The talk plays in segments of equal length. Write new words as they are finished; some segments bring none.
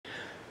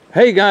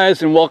Hey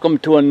guys, and welcome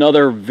to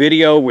another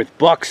video with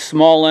Buck's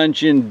Small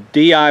Engine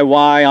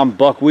DIY. I'm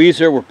Buck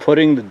Weezer. We're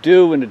putting the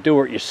do into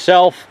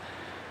do-it-yourself,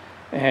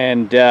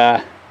 and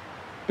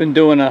been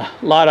doing a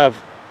lot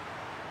of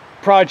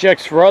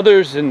projects for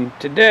others, and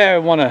today I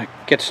want to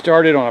get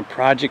started on a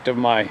project of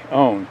my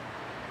own.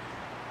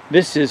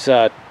 This is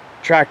a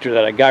tractor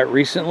that I got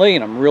recently,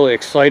 and I'm really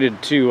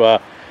excited to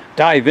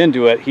dive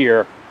into it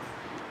here.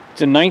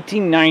 It's a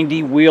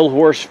 1990 wheel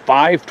horse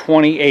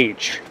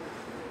 520H.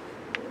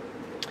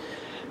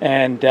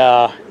 And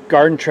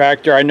garden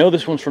tractor. I know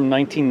this one's from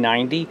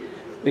 1990.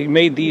 They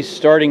made these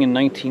starting in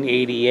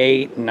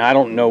 1988, and I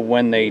don't know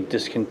when they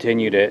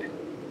discontinued it.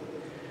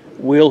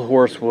 Wheel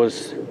horse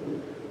was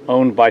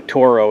owned by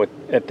Toro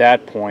at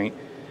that point.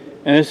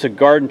 And this is a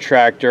garden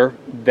tractor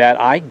that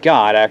I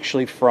got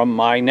actually from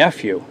my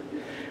nephew.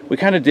 We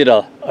kind of did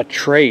a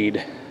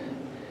trade.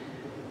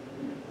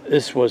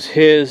 This was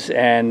his,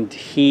 and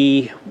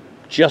he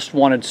just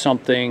wanted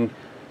something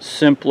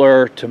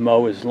simpler to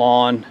mow his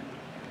lawn.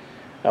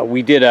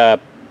 We did a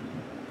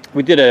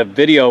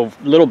video a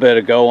little bit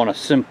ago on a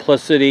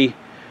Simplicity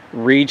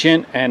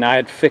Regent, and I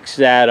had fixed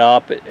that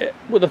up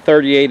with a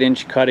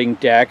 38-inch cutting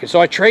deck. So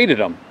I traded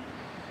them.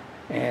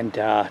 And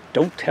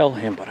don't tell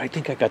him, but I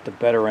think I got the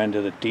better end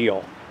of the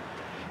deal.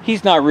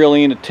 He's not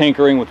really into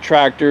tinkering with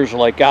tractors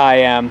like I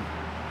am.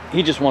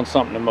 He just wants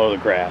something to mow the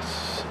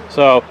grass.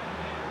 So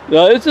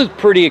this is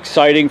pretty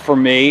exciting for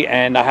me,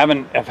 and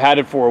I've had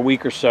it for a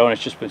week or so, and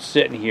it's just been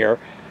sitting here,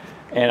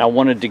 and I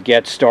wanted to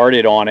get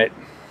started on it.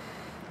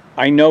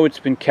 I know it's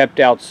been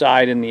kept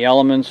outside in the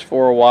elements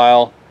for a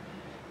while,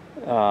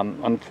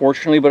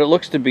 unfortunately, but it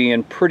looks to be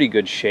in pretty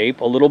good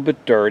shape, a little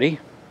bit dirty.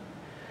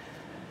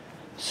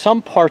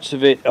 Some parts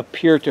of it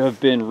appear to have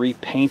been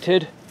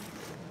repainted,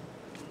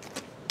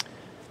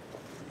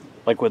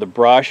 like with a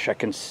brush. I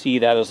can see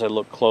that as I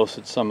look close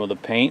at some of the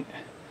paint,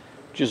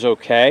 which is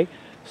okay.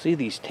 See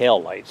these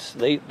tail lights?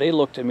 They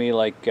look to me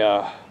like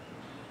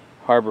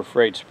Harbor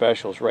Freight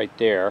Specials right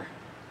there.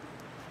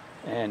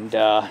 And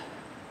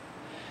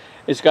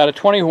it's got a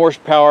 20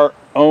 horsepower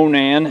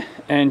Onan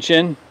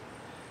engine,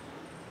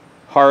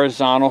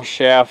 horizontal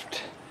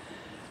shaft,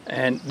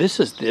 and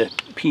this is the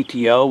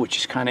PTO, which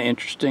is kind of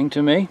interesting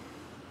to me.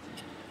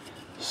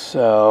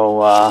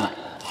 So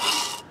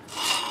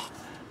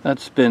that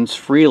spins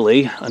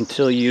freely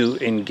until you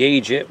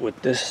engage it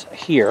with this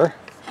here,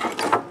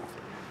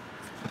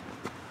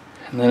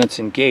 and then it's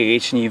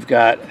engaged, and you've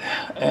got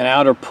an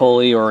outer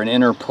pulley or an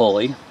inner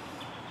pulley,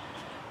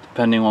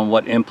 depending on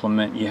what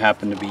implement you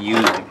happen to be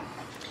using.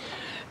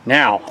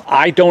 Now,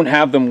 I don't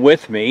have them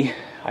with me.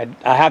 I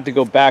have to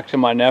go back to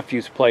my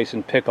nephew's place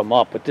and pick them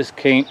up, but this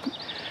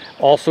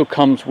also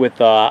comes with,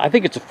 I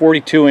think it's a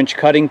 42-inch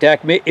cutting deck.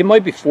 It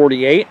might be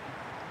 48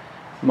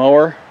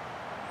 mower.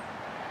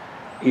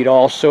 It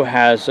also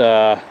has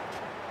a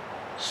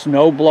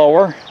snow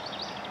blower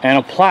and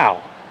a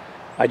plow.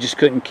 I just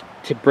couldn't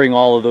bring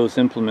all of those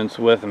implements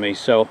with me,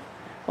 so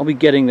I'll be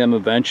getting them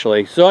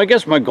eventually. So I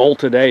guess my goal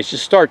today is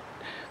just start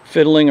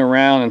fiddling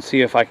around and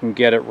see if I can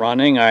get it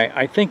running.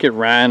 I think it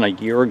ran a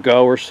year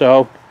ago or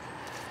so,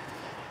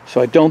 so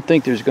I don't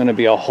think there's going to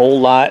be a whole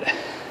lot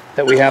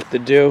that we have to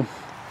do.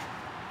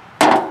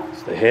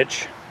 It's the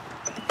hitch.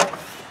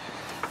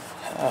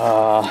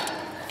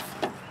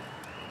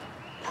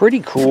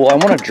 Pretty cool. I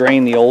want to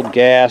drain the old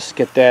gas,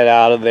 get that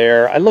out of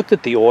there. I looked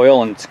at the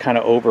oil and it's kind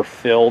of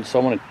overfilled, so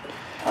I want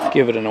to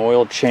give it an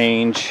oil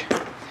change.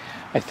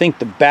 I think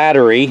the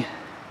battery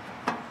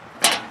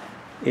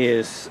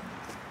is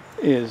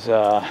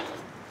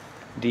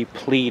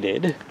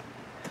depleted.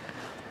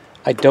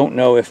 I don't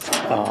know if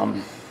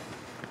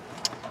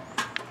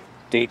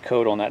date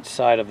code on that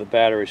side of the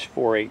battery is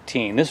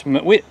 418.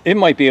 It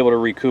might be able to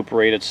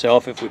recuperate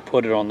itself if we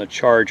put it on the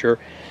charger.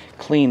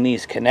 Clean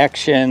these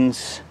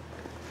connections.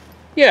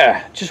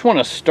 Yeah, just want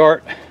to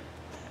start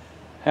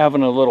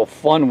having a little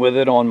fun with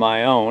it on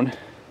my own.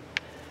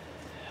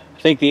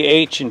 I think the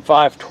H in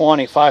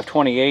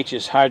 520H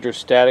is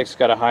hydrostatic. It's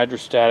got a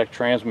hydrostatic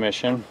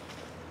transmission.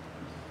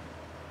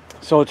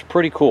 So it's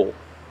pretty cool.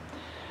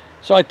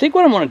 So I think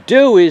what I'm going to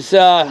do is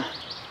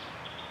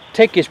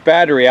take this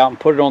battery out and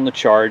put it on the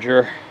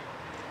charger.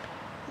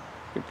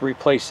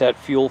 Replace that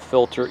fuel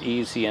filter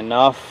easy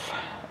enough.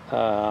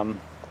 Yeah,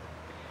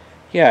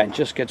 and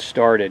just get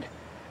started.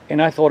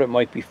 And I thought it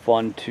might be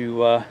fun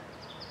to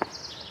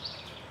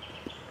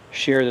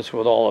share this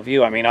with all of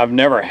you. I mean, I've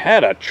never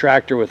had a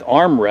tractor with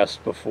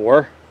armrest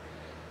before.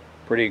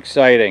 Pretty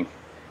exciting.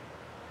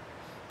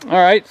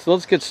 Alright, so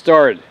let's get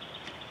started.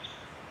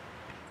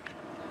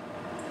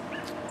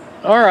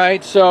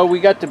 Alright, so we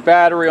got the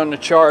battery on the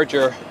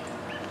charger.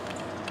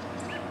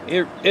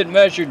 It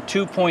measured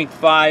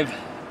 2.5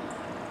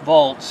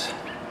 volts.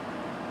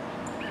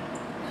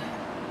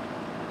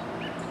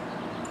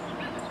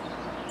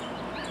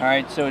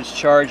 Alright, so it's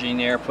charging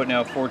there, putting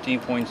out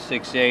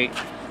 14.68.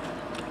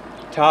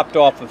 Topped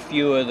off a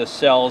few of the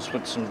cells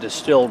with some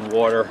distilled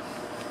water.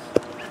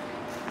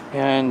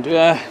 And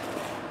we'll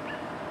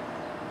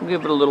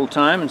give it a little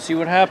time and see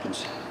what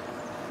happens.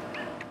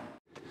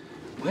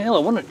 Well, I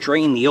want to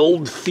drain the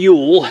old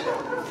fuel,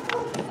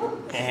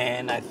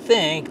 and I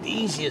think the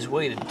easiest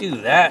way to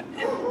do that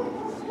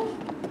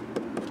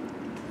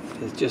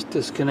is just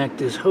disconnect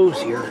this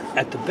hose here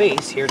at the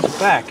base, here at the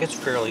back. It's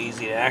fairly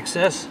easy to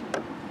access.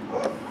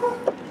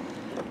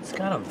 It's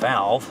got a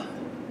valve,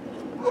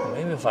 so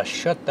maybe if I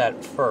shut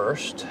that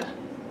first,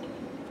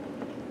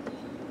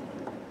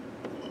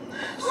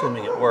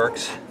 assuming it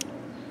works.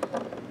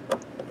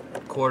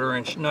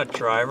 1/4-inch nut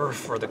driver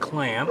for the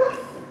clamp.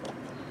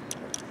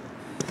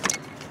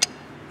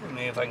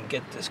 Maybe if I can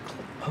get this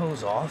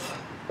hose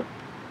off.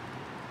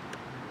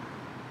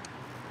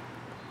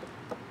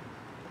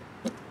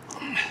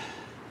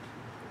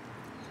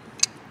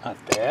 Not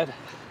bad.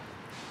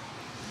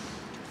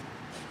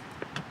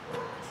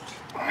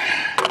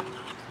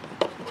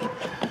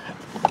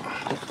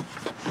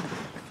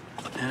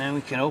 And then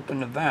we can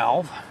open the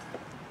valve.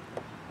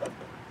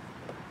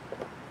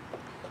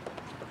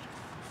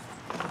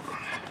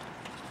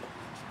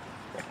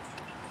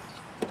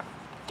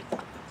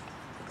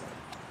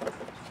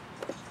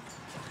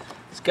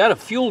 Got a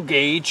fuel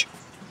gauge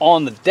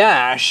on the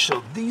dash,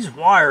 so these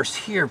wires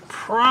here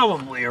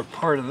probably are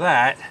part of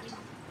that.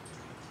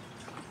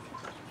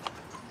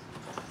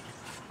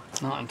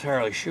 Not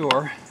entirely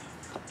sure.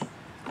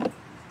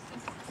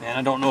 And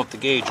I don't know if the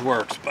gauge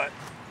works, but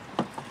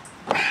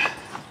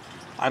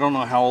I don't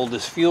know how old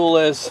this fuel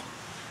is.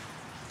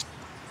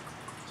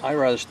 I'd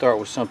rather start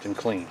with something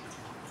clean.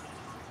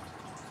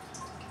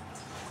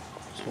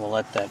 So we'll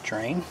let that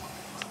drain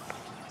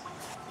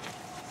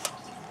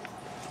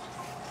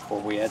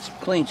before we add some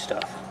clean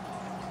stuff.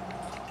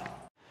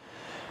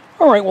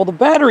 Alright, well the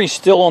battery's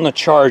still on the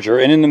charger,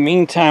 and in the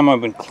meantime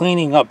I've been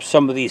cleaning up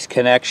some of these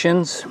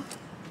connections,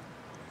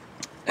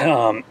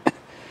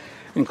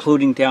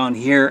 including down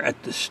here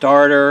at the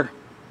starter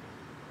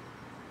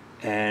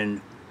and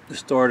the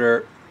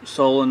starter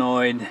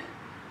solenoid,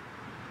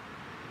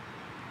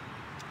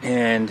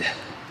 and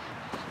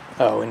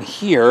oh, in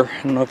here,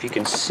 I don't know if you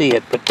can see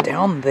it, but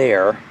down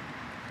there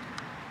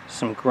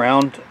some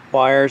ground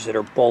wires that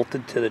are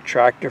bolted to the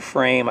tractor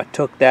frame. I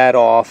took that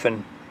off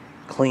and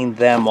cleaned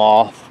them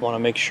off. Want to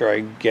make sure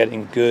I'm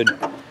getting good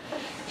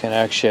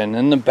connection.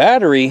 And the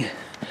battery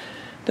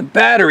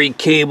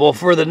cable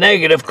for the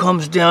negative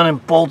comes down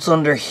and bolts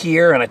under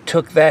here, and I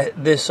took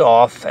this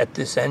off at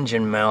this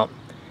engine mount,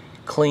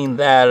 cleaned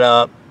that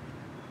up.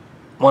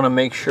 Want to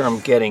make sure I'm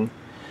getting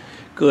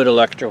good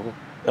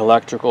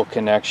electrical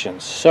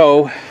connections.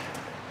 So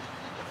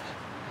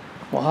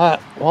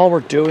while we're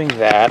doing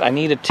that, I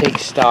need to take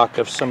stock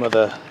of some of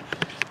the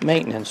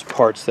maintenance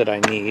parts that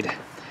I need. I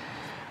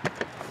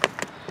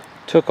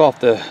took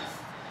a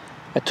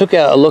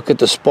look at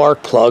the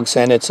spark plugs,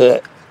 and I'm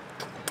going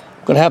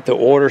to have to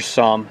order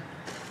some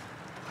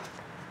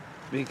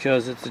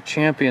because it's a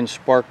Champion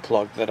spark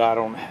plug that I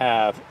don't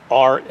have,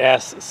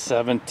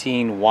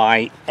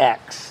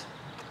 RS17YX.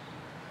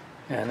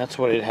 And that's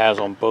what it has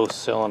on both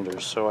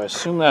cylinders, so I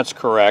assume that's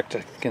correct.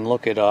 I can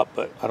look it up,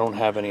 but I don't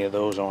have any of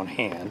those on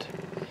hand.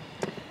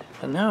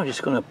 And now I'm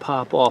just going to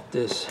pop off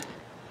this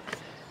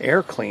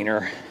air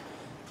cleaner,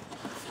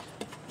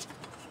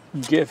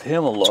 give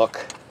him a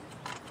look.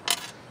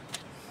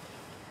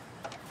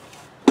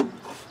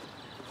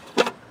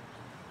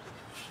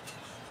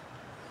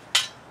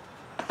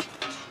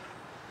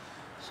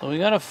 So we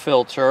got a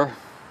filter.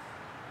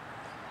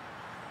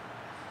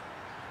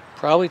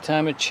 Probably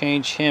time to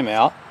change him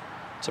out.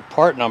 It's a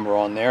part number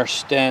on there,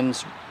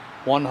 Stens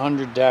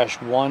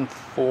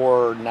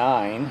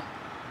 100-149.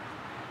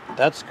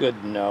 That's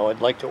good to know. I'd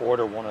like to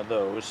order one of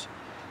those.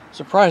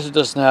 Surprised it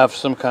doesn't have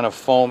some kind of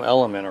foam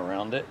element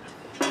around it.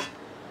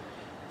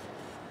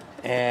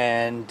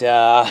 And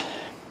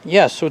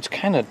yeah, so it's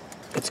kind of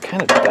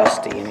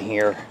dusty in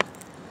here.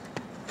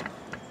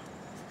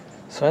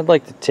 So I'd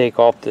like to take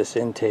off this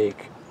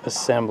intake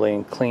assembly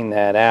and clean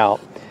that out.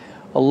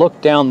 I'll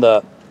look down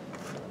the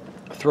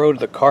throat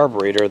of the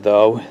carburetor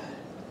though.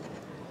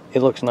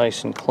 It looks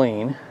nice and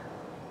clean.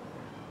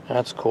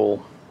 That's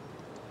cool.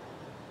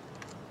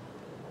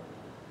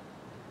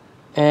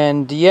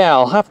 And yeah,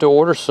 I'll have to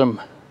order some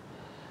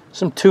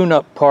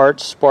tune-up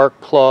parts,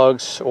 spark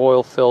plugs,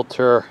 oil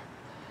filter,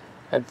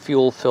 and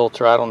fuel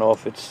filter. I don't know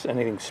if it's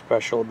anything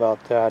special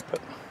about that,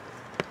 but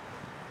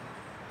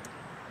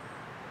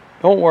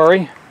don't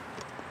worry.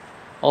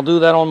 I'll do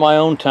that on my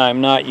own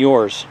time, not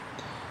yours.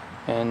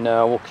 And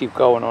we'll keep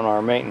going on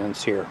our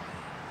maintenance here.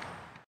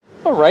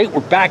 Alright, we're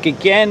back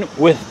again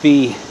with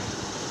the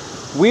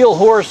Wheel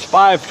Horse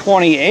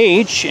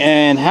 520H,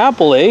 and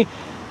happily, I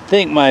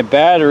think my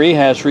battery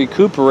has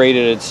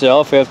recuperated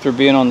itself after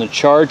being on the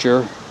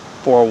charger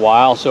for a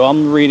while. So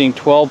I'm reading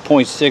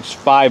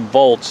 12.65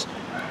 volts,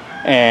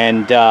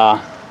 and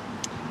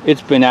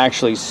it's been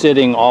actually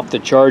sitting off the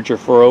charger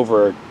for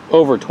over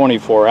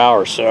 24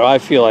 hours. So I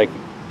feel like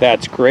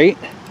that's great.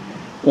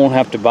 Won't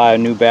have to buy a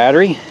new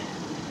battery,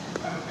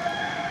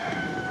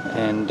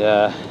 and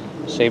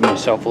save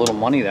myself a little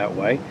money that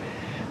way.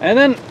 And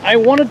then I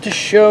wanted to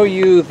show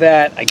you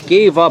that I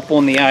gave up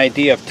on the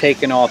idea of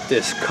taking off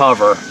this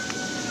cover,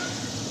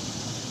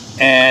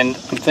 and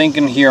I'm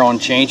thinking here on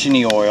changing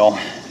the oil,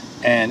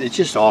 and it's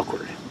just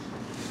awkward.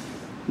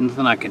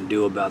 Nothing I can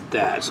do about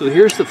that. So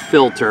here's the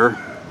filter,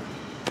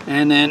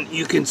 and then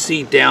you can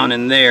see down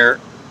in there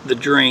the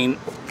drain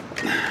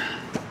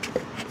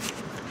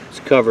is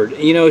covered.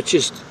 You know, it's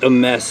just a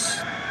mess.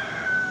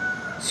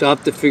 So I'll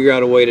have to figure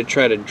out a way to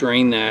try to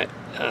drain that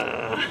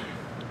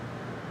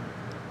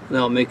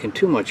without making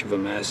too much of a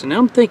mess. And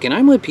I'm thinking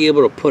I might be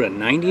able to put a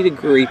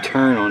 90-degree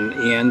turn on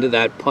the end of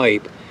that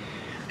pipe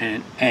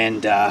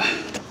and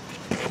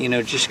you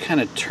know, just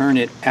kind of turn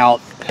it out.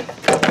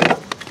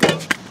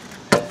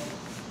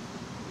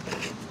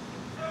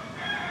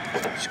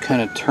 Just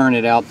kind of turn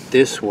it out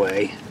this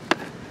way.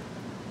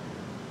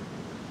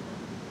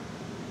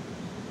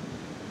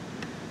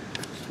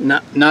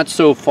 Not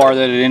so far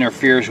that it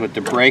interferes with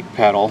the brake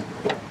pedal,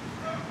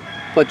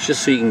 but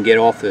just so you can get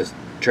off this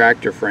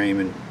tractor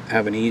frame and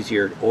have an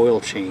easier oil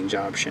change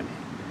option.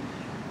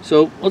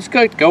 So let's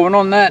get going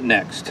on that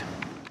next.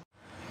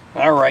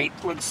 Alright,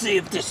 let's see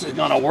if this is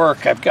gonna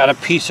work. I've got a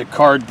piece of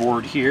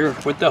cardboard here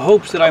with the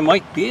hopes that I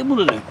might be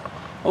able to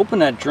open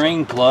that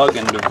drain plug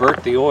and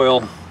divert the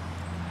oil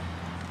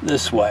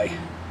this way.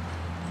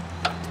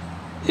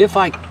 If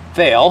I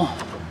fail,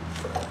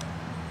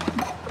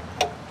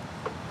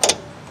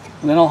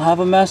 then I'll have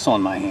a mess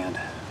on my hand.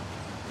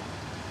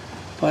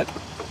 But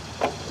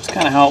it's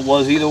kind of how it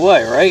was either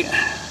way, right?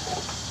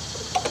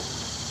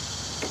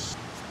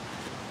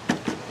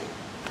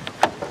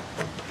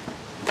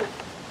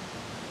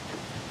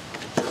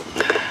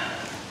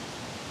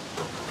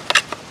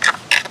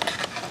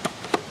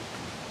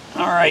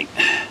 All right,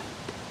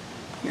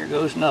 here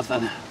goes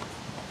nothing.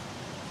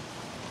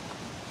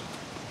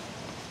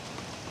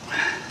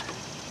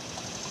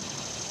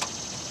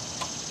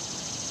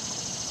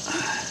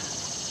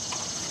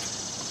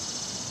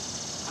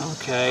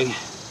 Okay,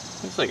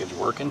 looks like it's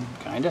working,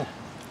 kinda.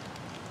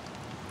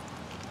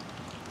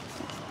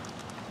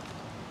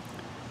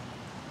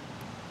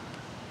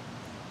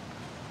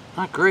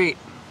 Not great.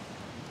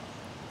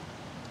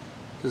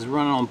 This is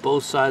running on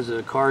both sides of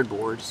the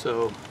cardboard,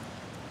 so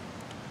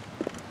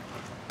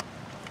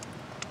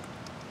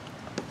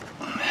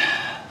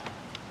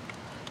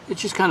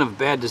it's just kind of a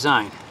bad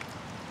design,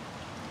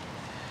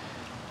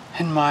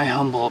 in my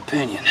humble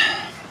opinion.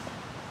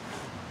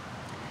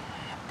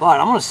 But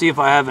I'm going to see if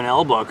I have an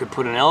elbow. I could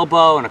put an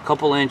elbow and a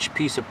couple-inch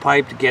piece of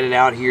pipe to get it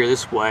out here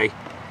this way,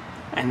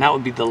 and that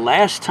would be the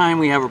last time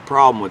we have a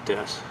problem with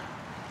this.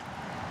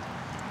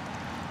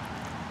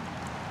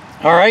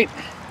 All right.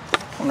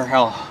 Wonder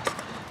how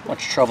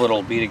much trouble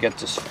it'll be to get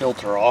this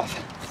filter off.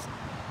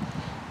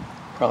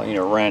 Probably need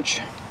a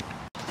wrench.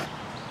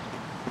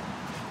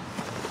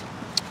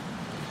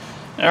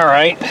 All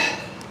right.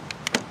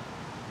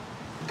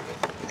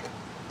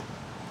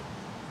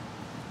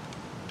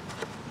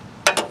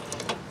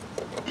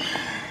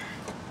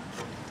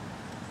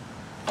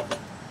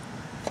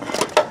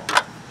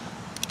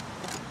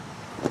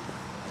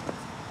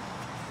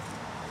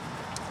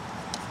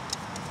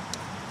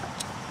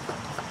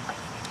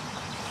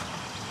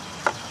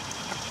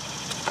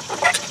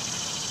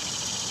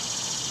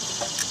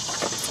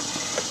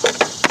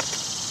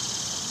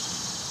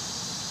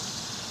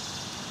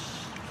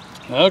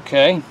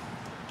 Okay.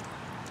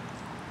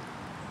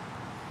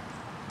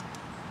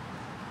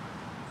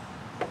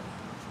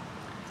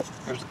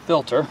 There's the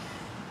filter.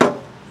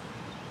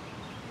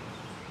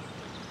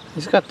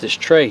 He's got this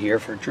tray here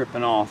for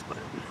dripping off, but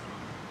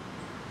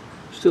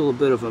still a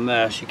bit of a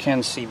mess. You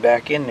can see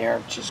back in there,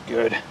 which is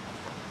good.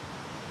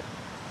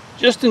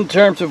 Just in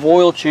terms of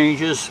oil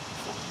changes,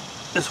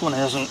 this one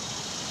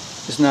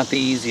is not the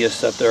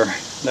easiest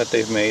that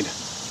they've made.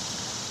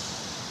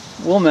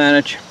 We'll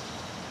manage.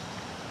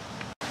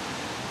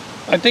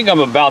 I think I'm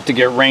about to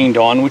get rained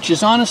on, which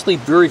is honestly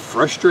very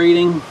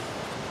frustrating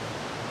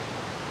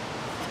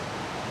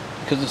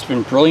because it's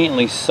been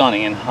brilliantly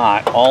sunny and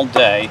hot all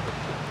day,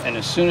 and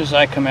as soon as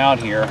I come out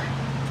here,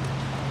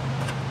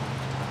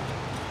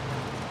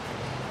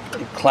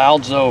 it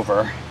clouds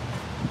over.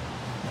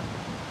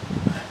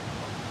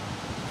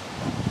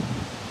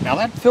 Now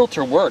that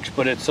filter works,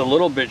 but it's a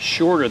little bit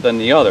shorter than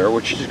the other,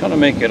 which is going to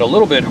make it a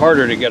little bit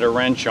harder to get a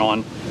wrench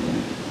on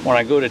when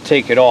I go to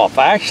take it off.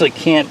 I actually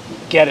can't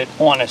get it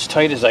on as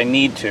tight as I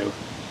need to,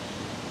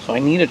 so I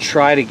need to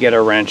try to get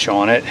a wrench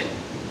on it.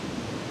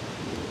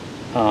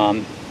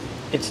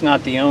 It's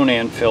not the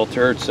Onan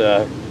filter, it's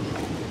a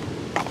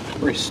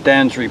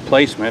Sten's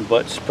replacement,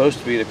 but it's supposed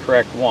to be the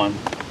correct one.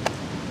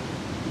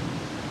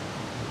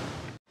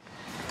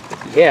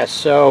 Yeah,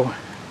 so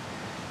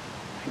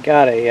I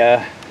got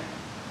a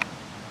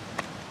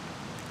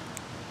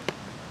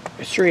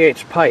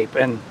 3/8 pipe,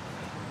 and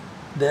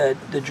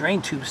the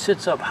drain tube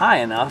sits up high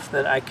enough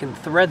that I can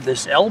thread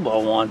this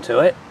elbow onto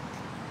it.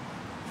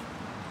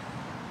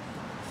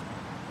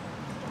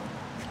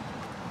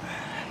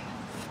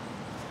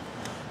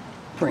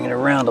 Bring it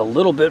around a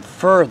little bit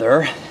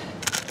further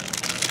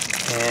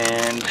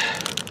and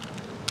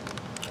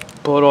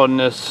put on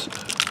this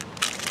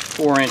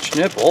 4-inch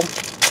nipple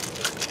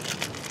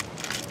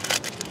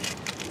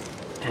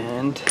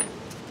and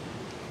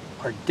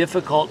are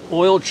difficult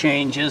oil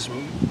changes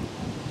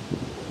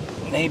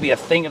maybe a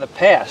thing of the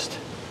past.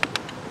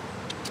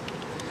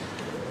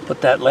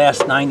 But that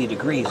last 90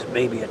 degrees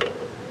may be a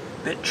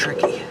bit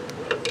tricky.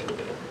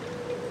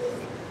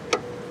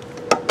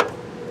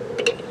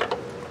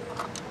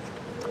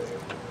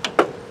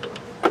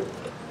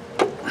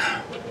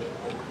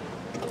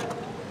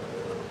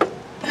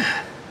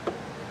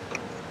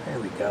 There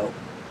we go.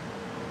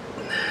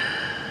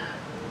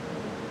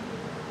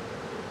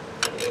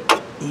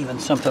 Even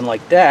something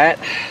like that,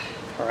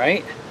 all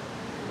right?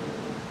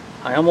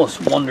 I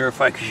almost wonder if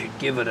I should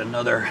give it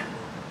another,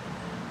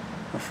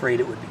 I'm afraid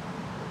it would be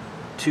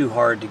too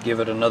hard to give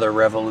it another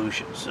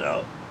revolution,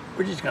 so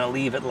we're just going to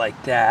leave it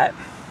like that.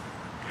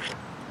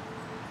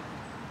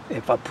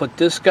 If I put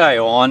this guy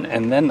on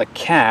and then the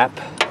cap,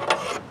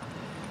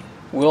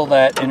 will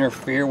that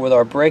interfere with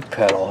our brake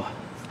pedal?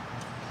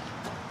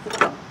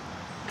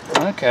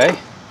 Okay.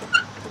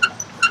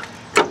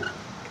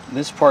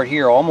 This part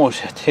here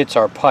almost hits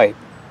our pipe.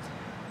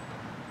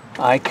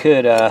 I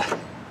could,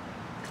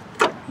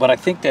 but I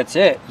think that's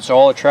it. It's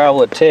all the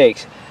travel it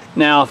takes.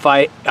 Now, if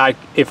I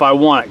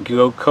want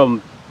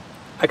it,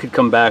 I could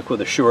come back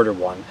with a shorter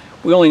one.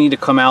 We only need to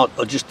come out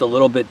just a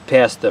little bit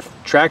past the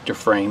tractor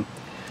frame,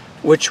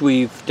 which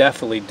we've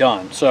definitely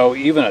done. So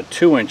even a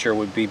 2-incher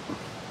would be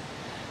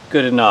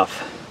good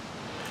enough.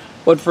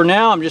 But for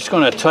now, I'm just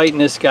going to tighten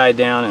this guy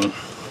down and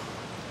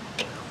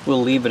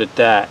we'll leave it at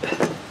that.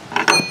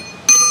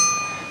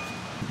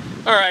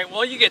 All right,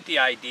 well, you get the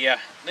idea.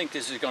 I think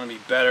this is going to be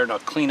better, and I'll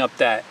clean up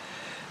that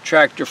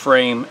tractor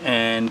frame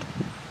and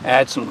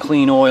add some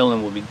clean oil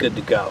and we'll be good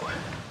to go.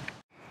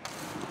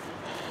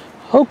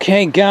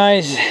 Okay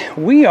guys,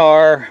 we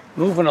are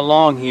moving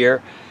along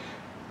here.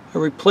 I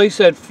replaced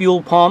that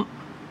fuel pump.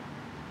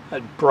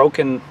 I'd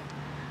broken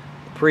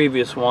the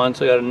previous one,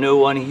 so I got a new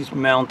one. He's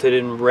mounted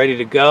and ready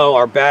to go.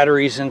 Our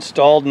battery's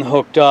installed and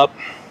hooked up.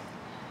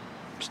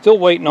 I'm still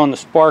waiting on the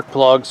spark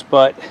plugs,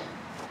 but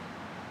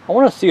I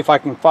want to see if I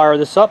can fire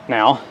this up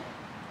now.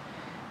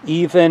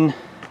 Even,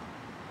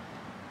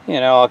 you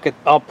know,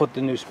 I'll put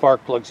the new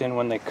spark plugs in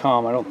when they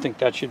come. I don't think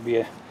that should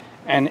be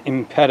an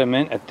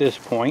impediment at this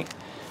point.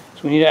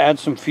 So we need to add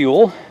some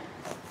fuel,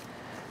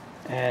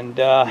 and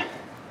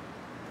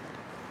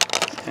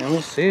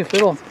we'll see if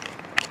it'll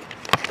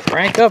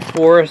crank up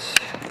for us.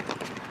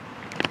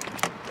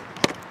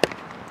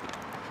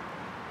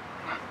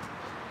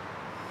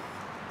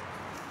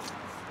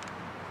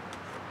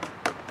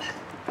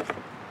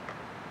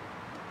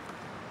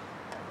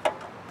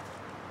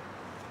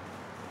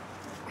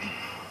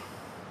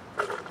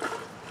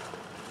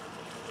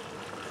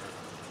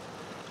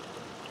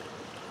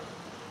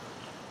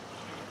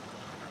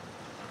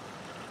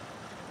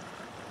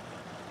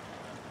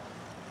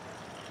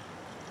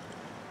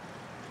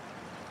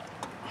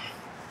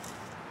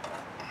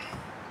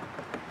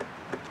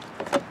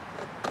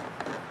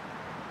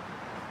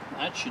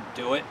 That should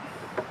do it.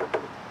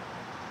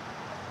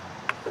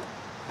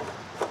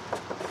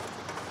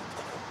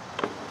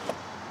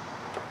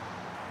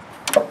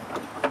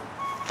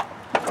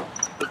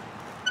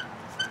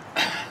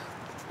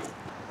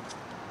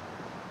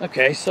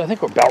 Okay, so I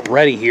think we're about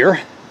ready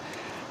here.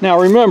 Now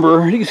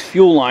remember, these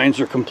fuel lines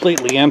are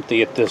completely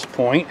empty at this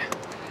point.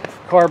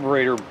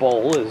 Carburetor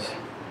bowl is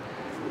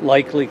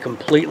likely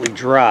completely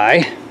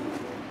dry.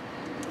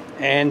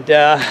 And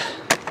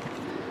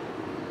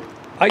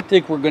I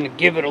think we're going to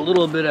give it a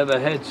little bit of a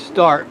head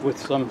start with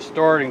some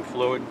starting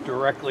fluid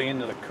directly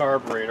into the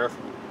carburetor.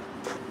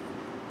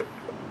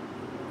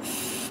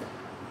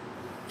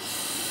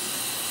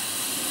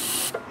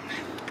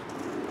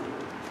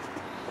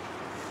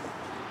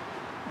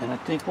 And I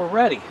think we're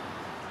ready.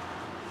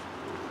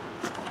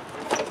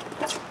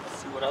 Let's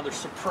see what other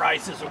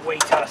surprises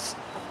await us.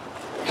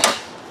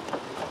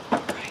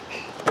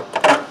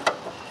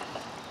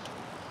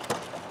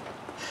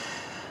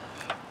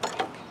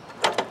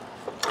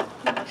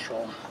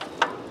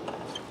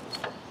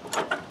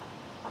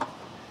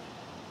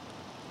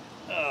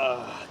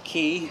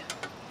 Key,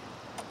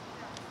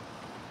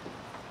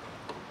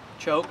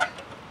 choke,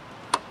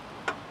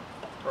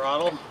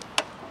 throttle,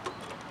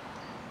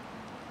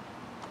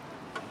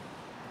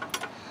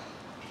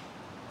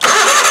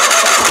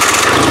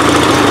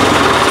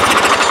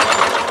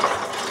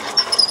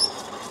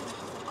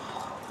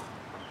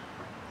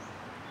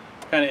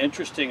 kind of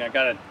interesting. I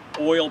got an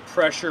oil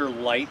pressure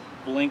light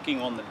blinking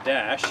on the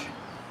dash.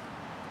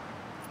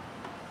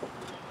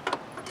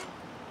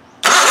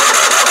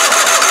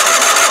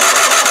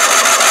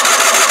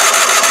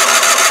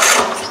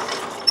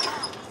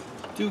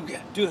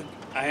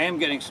 I am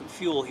getting some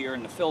fuel here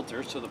in the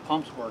filter, so the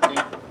pump's working.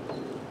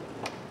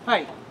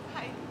 Hi.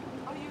 Hi.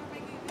 Oh, you were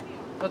making a video.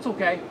 That's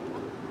okay.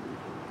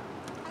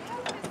 I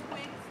have this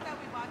wings that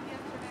we bought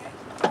yesterday.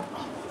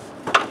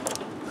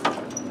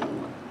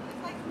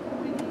 It's like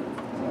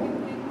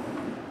chicken wings.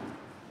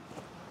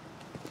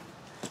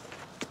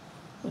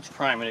 Let's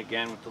prime it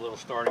again with the little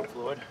starting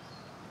fluid.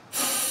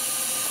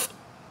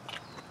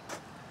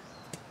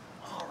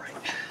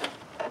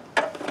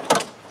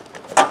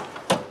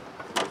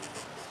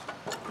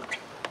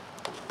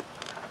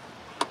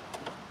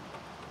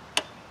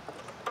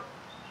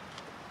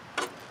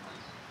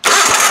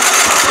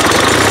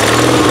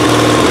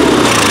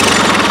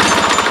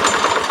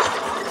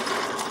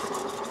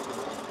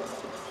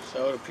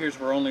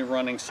 we're only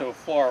running so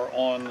far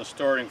on the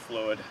starting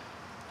fluid.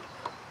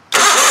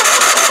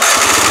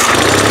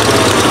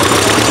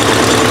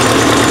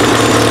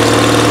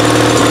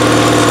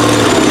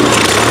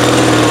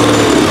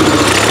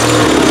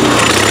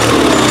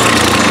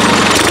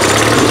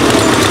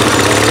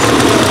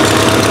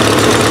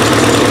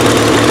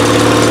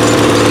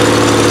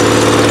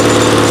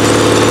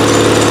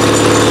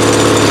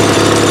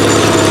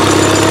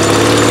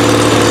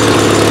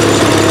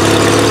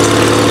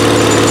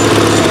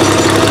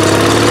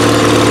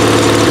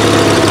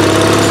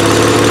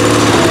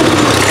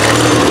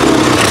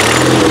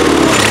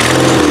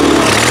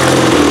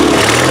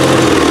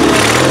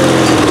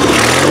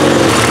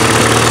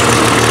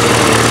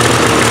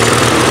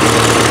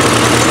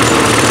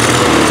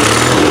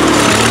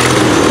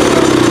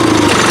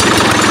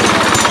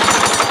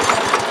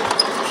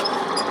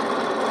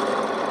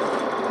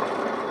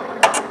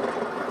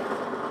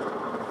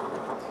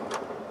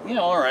 Yeah,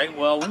 all right,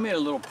 well, we made a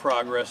little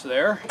progress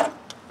there.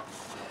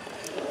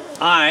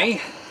 I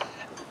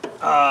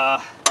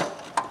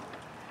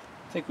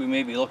think we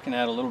may be looking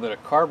at a little bit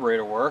of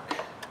carburetor work.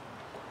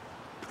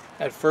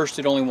 At first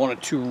it only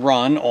wanted to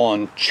run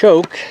on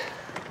choke,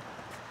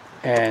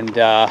 and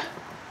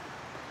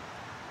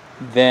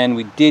then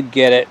we did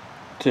get it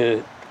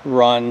to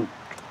run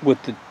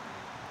with the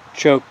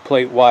choke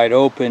plate wide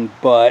open,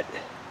 but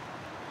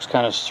it was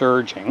kind of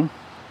surging.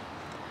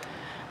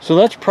 So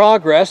that's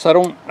progress. I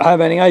don't have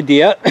any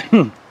idea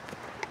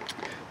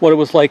what it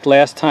was like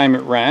last time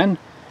it ran,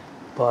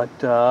 but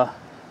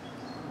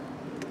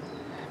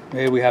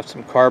maybe we have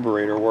some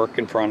carburetor work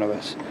in front of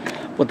us.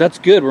 But that's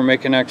good. We're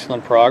making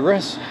excellent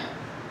progress,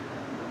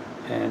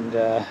 and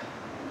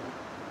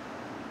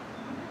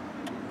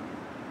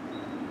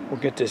we'll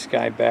get this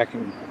guy back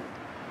in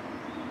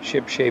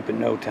ship shape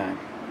in no time.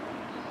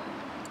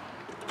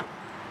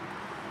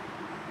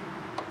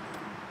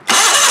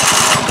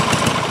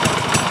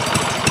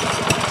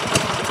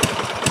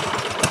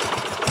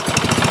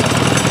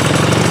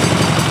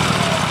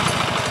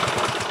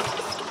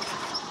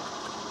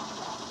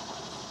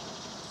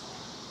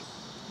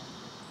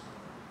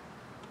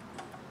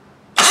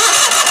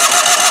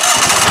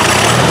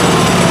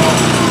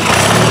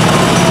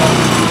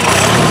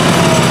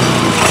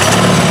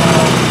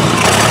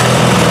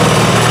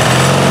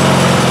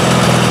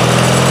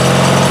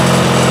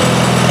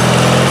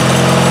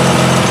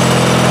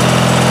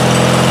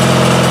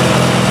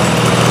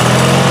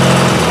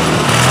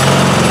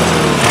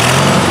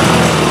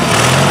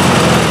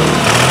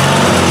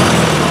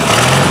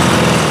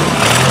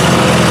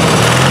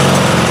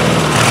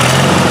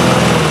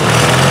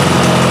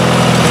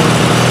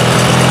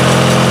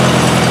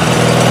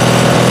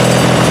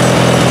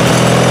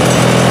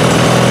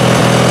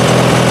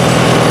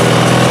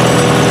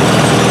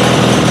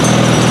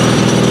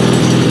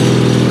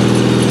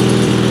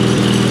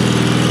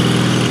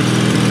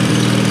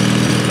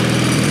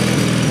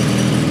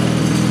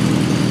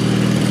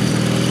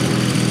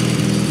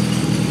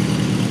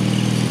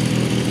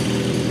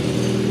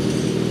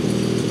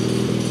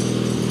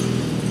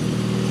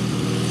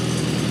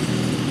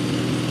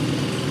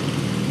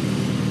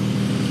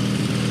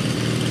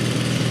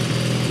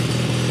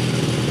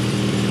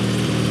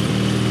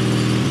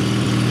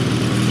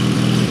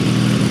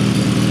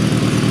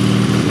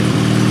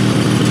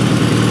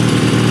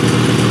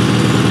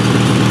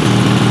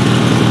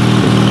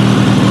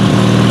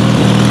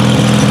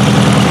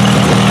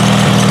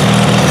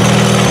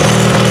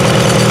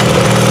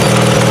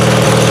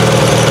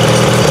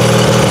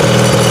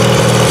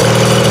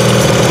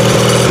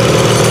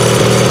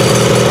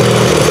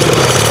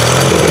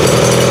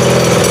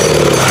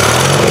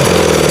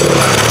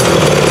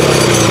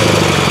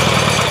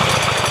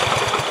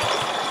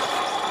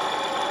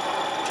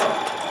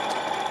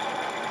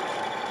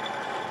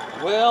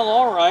 Well,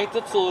 all right,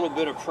 that's a little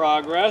bit of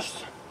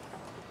progress,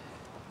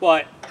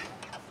 but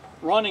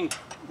running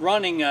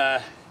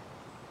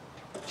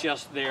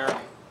just there,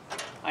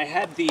 I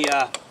had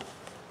the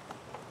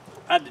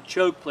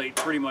choke plate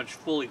pretty much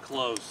fully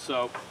closed,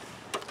 so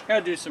I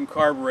gotta do some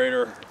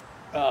carburetor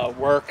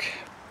work,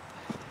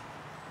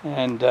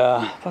 and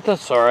but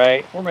that's all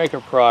right. We're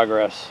making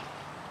progress.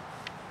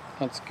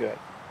 That's good.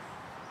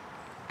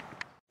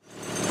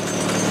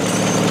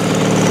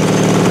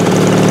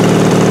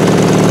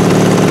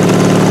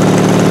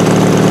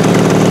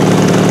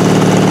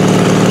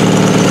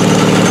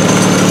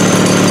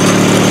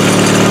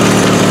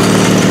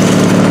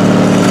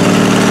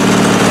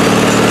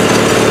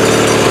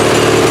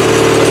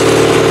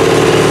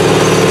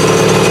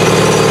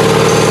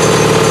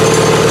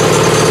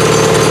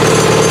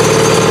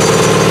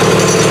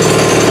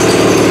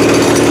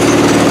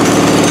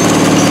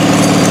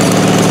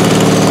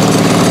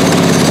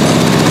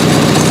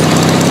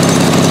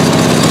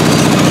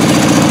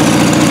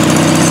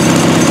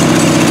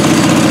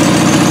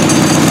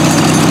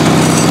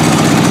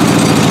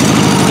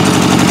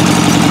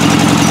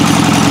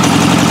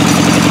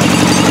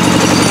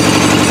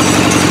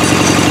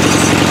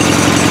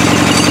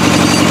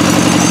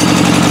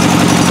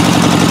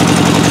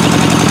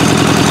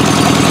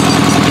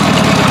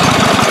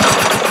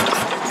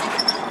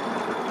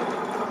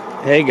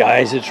 Hey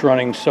guys, it's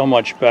running so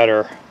much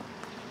better.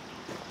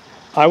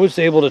 I was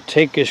able to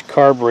take this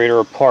carburetor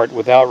apart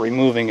without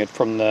removing it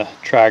from the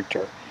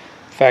tractor.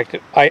 In fact,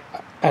 I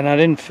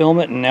didn't film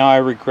it, and now I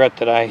regret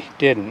that I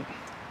didn't.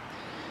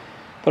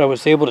 But I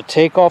was able to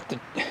take off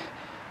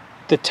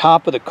the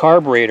top of the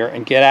carburetor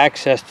and get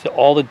access to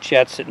all the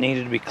jets that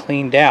needed to be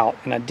cleaned out,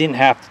 and I didn't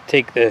have to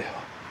take the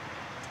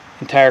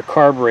entire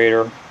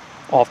carburetor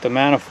off the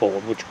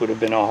manifold, which would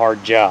have been a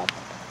hard job.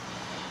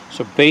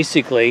 So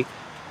basically,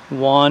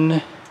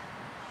 1,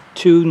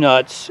 2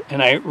 nuts,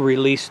 and I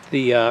released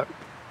the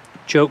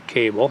choke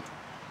cable,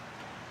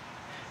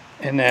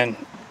 and then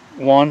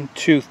 1,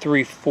 2,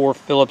 3, 4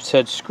 Phillips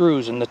head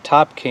screws, and the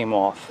top came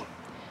off,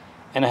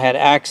 and I had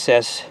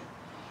access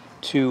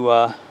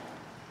to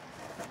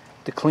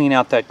clean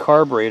out that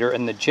carburetor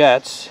and the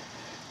jets.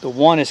 The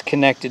one is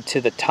connected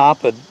to the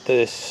top of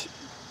this,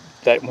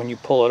 that when you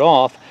pull it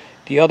off.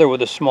 The other,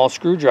 with a small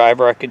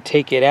screwdriver, I could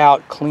take it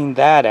out, clean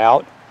that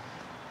out,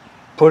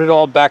 put it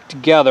all back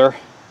together.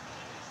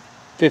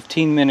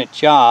 15-minute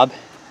job,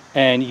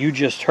 and you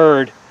just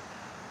heard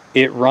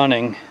it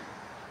running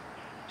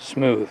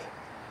smooth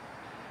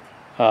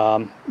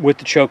with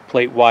the choke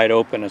plate wide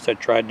open, as I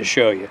tried to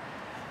show you.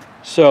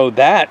 So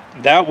that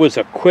was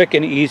a quick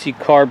and easy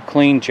carb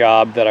clean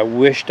job that I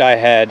wished I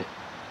had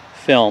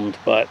filmed,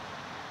 but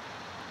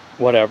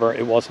whatever,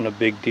 it wasn't a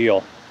big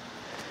deal.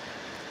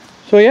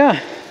 So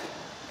yeah,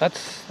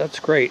 that's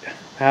great.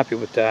 Happy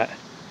with that.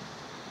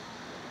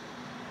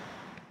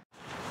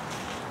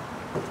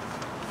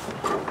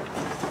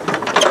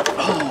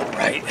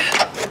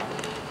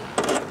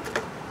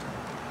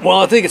 Well,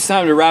 I think it's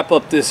time to wrap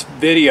up this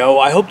video.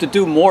 I hope to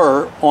do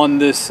more on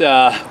this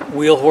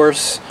wheel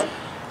horse.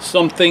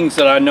 Some things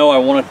that I know I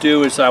want to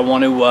do is I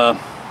want to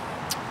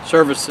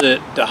service the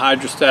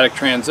hydrostatic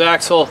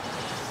transaxle,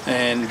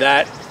 and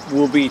that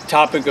will be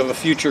topic of a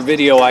future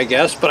video, I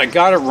guess. But I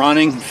got it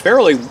running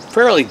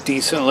fairly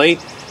decently.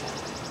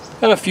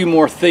 Got a few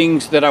more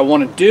things that I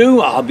want to do.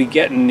 I'll be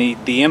getting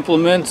the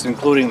implements,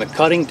 including the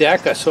cutting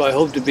deck, so I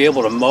hope to be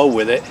able to mow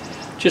with it.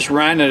 Just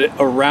ran it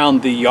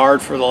around the yard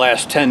for the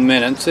last 10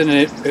 minutes, and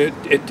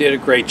it did a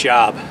great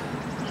job.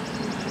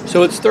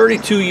 So it's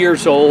 32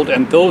 years old,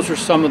 and those are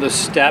some of the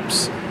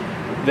steps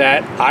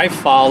that I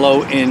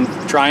follow in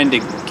trying to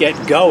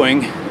get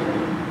going,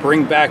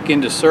 bring back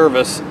into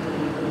service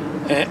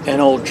an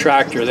old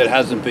tractor that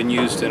hasn't been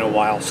used in a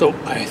while. So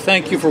I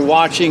thank you for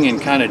watching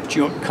and kind of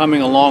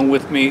coming along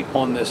with me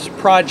on this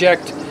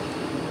project,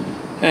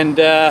 and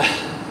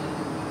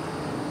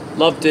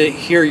love to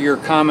hear your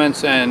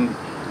comments and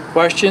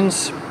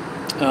questions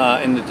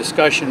in the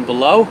discussion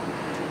below.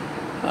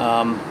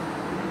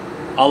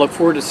 I'll look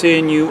forward to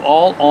seeing you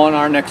all on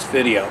our next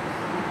video.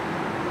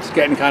 It's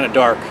getting kind of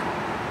dark.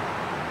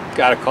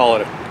 Gotta call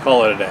it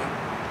a day.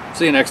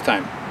 See you next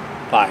time.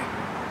 Bye.